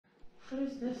What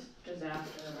is this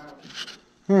disaster about?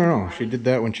 I don't know. She did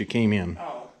that when she came in.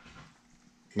 Oh.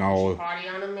 No. Potty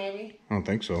on him, maybe? I don't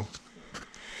think so.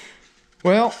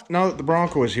 Well, now that the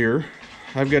Bronco is here,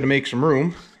 I've got to make some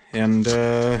room. And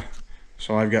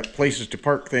so I've got places to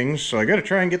park things. So I got to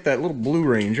try and get that little Blue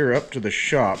Ranger up to the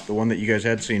shop, the one that you guys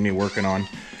had seen me working on.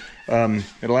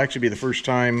 It'll actually be the first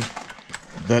time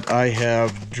that I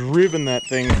have driven that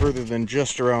thing further than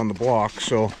just around the block.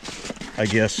 So I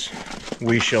guess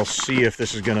we shall see if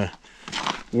this is going to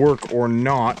work or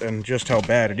not and just how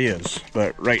bad it is.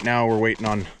 But right now we're waiting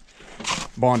on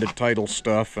bonded title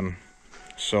stuff, and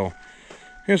so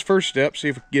here's first step, see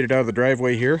if we can get it out of the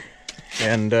driveway here,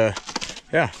 and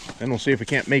yeah, then we'll see if we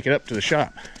can't make it up to the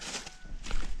shop.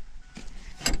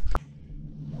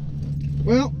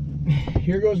 Well,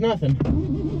 here goes nothing.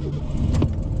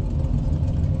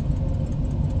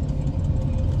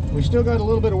 We still got a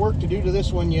little bit of work to do to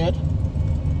this one yet.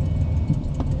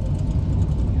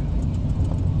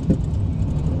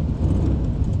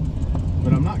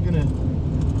 But I'm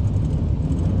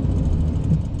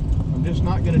just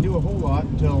not gonna do a whole lot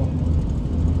until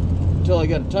I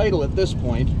got a title at this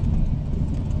point.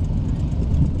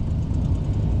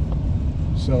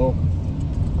 So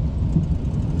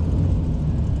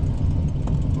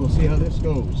we'll see how this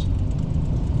goes.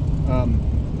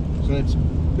 So it's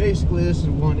basically, this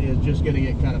one is just gonna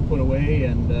get kind of put away,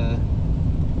 and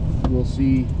we'll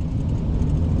see.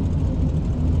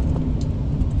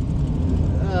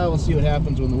 We'll see what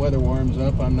happens when the weather warms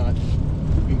up. I'm not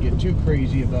gonna get too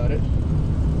crazy about it.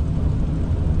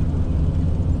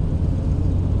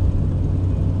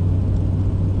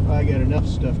 I got enough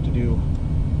stuff to do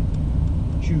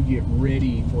to get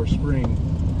ready for spring.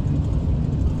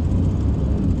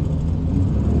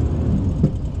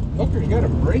 Hooker's got a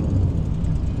brake.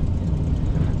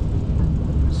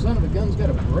 Son of a gun's got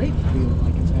a brake feeling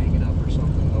like it's hanging up or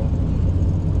something, though.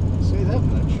 I'll say that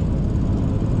much.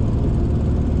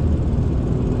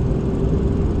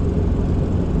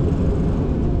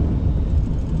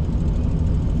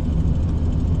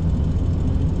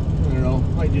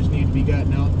 Might just need to be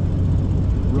gotten out,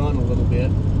 run a little bit.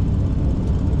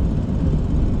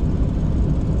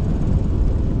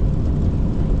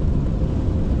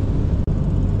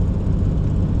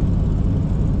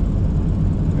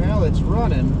 Well, it's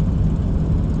running,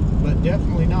 but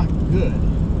definitely not good.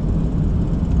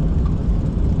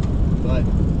 But,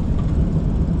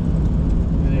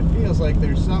 and it feels like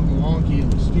there's something wonky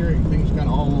and the steering thing's kind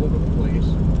of all over the place.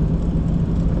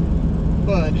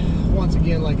 But once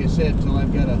again, like I said, till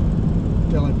I've got a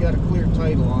clear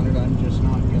title on it, I'm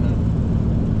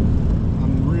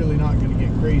really not gonna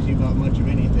get crazy about much of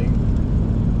anything.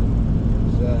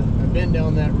 I've been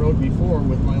down that road before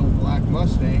with my old black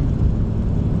Mustang,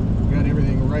 got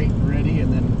everything right and ready,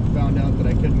 and then found out that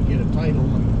I couldn't get a title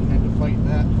and had to fight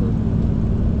that for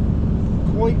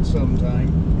quite some time.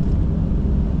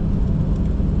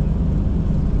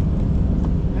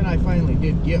 And I finally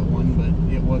did get one, but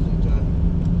it wasn't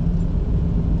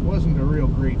a real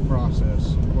great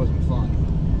process. It wasn't fun.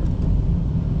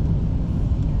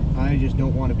 I just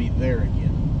don't want to be there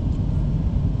again.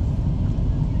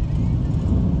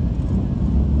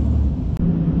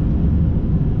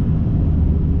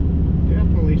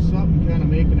 Definitely something kind of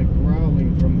making a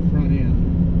growling from the front end.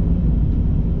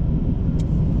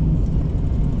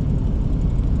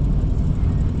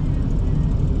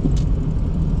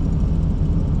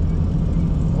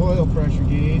 Oil pressure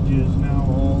gauge is now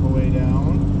all the way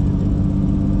down.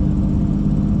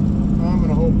 I'm going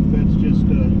to hope that's just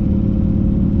a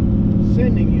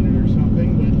sending unit or something,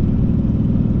 but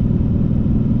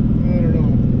I don't know.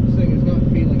 This thing is not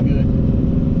feeling good.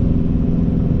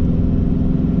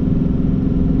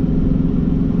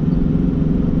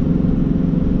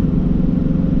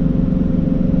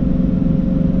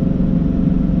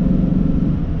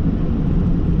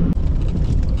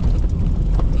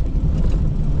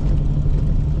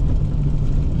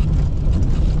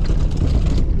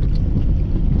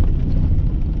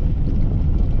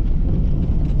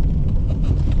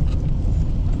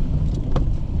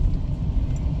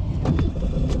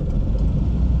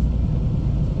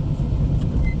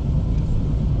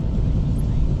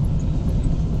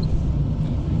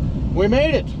 We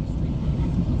made it!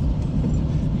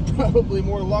 Probably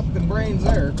more luck than brains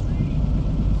there.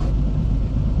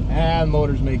 And the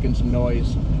motor's making some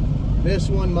noise. This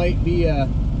one might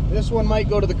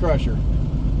go to the crusher.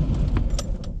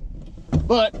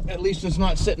 But at least it's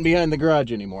not sitting behind the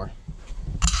garage anymore.